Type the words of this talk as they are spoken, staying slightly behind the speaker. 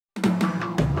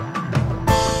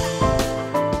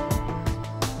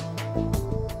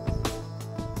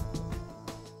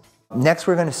Next,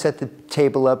 we're going to set the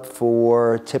table up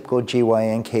for typical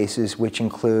GYN cases, which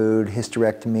include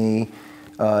hysterectomy,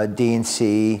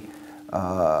 D&C,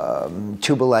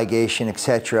 tubal ligation,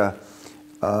 etc.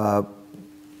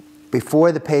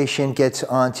 Before the patient gets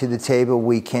onto the table,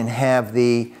 we can have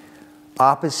the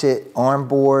opposite arm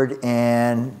board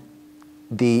and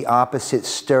the opposite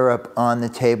stirrup on the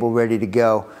table ready to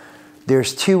go.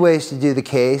 There's two ways to do the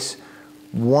case.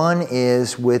 One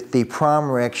is with the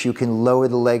Promerix, you can lower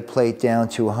the leg plate down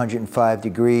to 105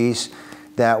 degrees.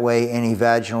 That way any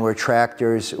vaginal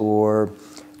retractors or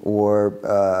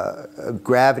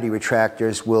gravity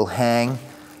retractors will hang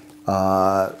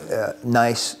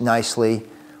nicely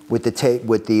with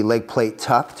the leg plate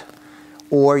tucked.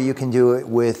 Or you can do it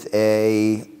with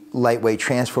a lightweight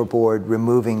transfer board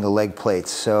removing the leg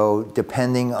plates. So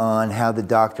depending on how the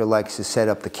doctor likes to set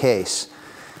up the case.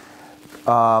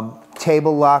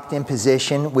 Table locked in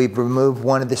position. We've removed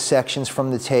one of the sections from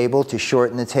the table to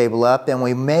shorten the table up, and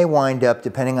we may wind up,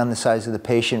 depending on the size of the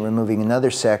patient, removing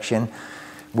another section,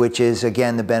 which is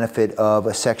again the benefit of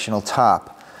a sectional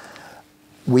top.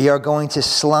 We are going to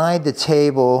slide the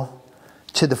table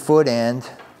to the foot end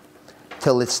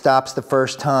till it stops the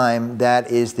first time.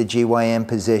 That is the GYN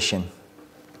position.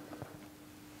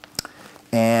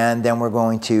 And then we're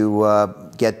going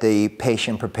to get the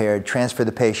patient prepared, transfer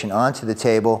the patient onto the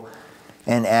table,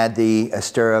 and add the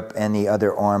stirrup and the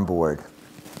other arm board.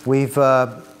 We've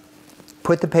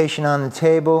put the patient on the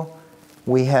table.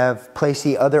 We have placed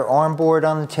the other arm board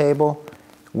on the table.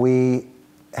 We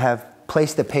have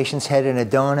placed the patient's head in a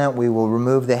donut. We will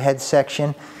remove the head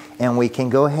section, and we can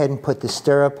go ahead and put the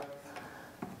stirrup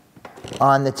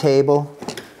on the table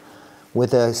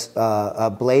with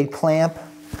a blade clamp.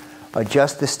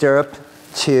 Adjust the stirrup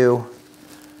to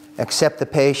accept the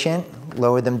patient,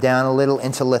 lower them down a little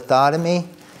into lithotomy,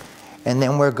 and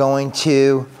then we're going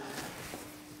to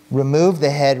remove the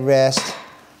headrest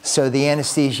so the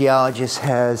anesthesiologist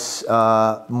has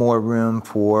more room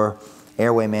for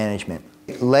airway management.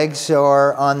 Legs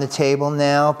are on the table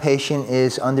now. Patient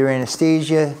is under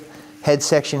anesthesia. Head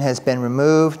section has been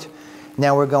removed.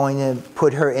 Now we're going to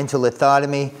put her into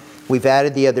lithotomy. We've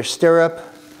added the other stirrup,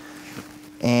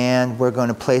 and we're going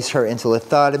to place her into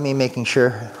lithotomy, making sure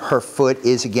her foot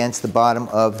is against the bottom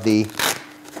of the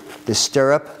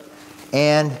stirrup.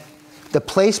 And the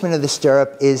placement of the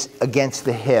stirrup is against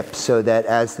the hip, so that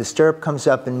as the stirrup comes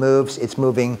up and moves, it's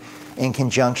moving in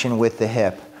conjunction with the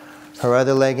hip. Her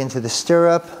other leg into the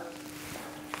stirrup,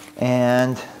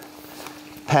 and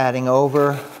padding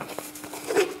over,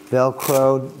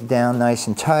 Velcro down nice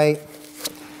and tight.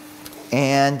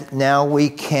 And now we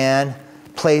can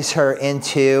place her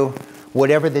into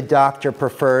whatever the doctor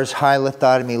prefers, high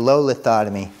lithotomy, low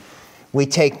lithotomy. We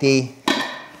take the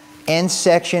end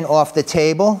section off the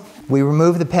table. We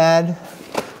remove the pad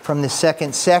from the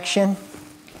second section,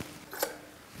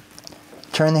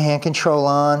 turn the hand control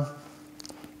on,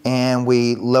 and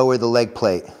we lower the leg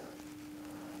plate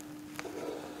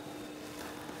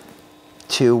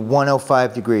to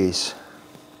 105 degrees,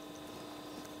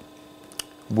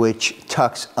 which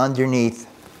tucks underneath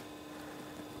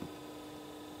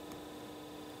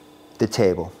the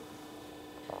table.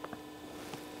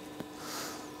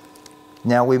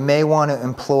 Now we may want to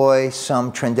employ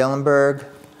some Trendelenburg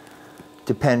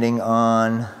depending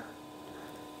on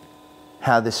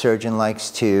how the surgeon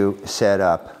likes to set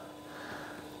up.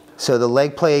 So the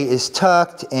leg plate is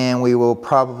tucked, and we will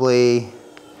probably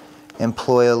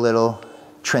employ a little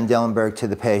Trendelenburg to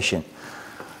the patient.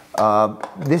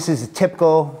 This is a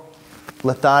typical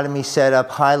lithotomy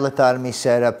setup, high lithotomy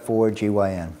setup for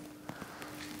GYN.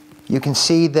 You can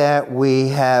see that we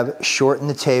have shortened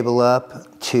the table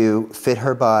up to fit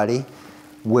her body,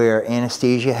 where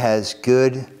anesthesia has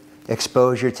good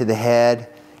exposure to the head,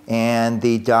 and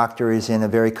the doctor is in a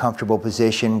very comfortable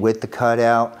position with the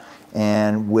cutout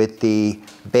and with the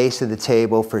base of the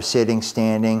table for sitting,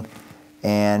 standing,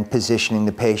 and positioning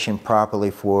the patient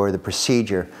properly for the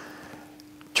procedure.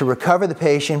 To recover the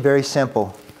patient, very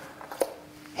simple.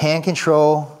 Hand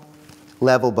control,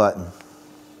 level button.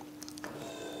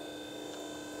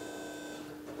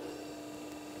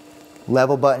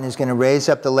 Level button is going to raise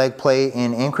up the leg plate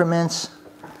in increments,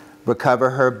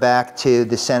 recover her back to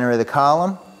the center of the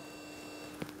column.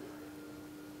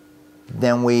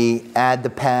 Then we add the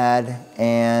pad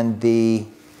and the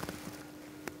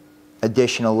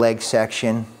additional leg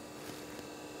section.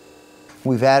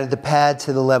 We've added the pad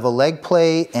to the level leg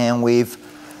plate, and we've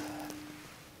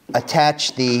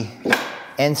attached the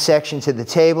end section to the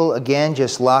table. Again,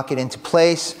 just lock it into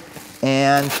place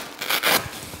and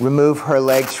remove her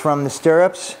legs from the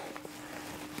stirrups.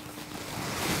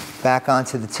 Back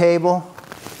onto the table.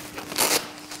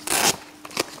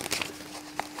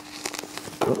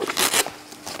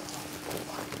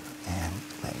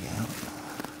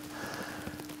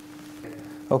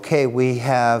 Okay, we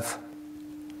have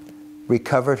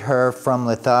recovered her from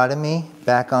lithotomy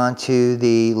back onto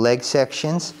the leg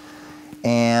sections,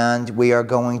 and we are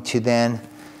going to then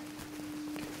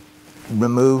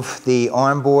remove the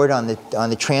arm board on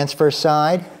the transfer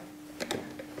side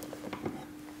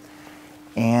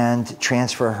and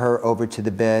transfer her over to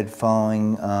the bed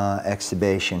following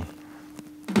extubation.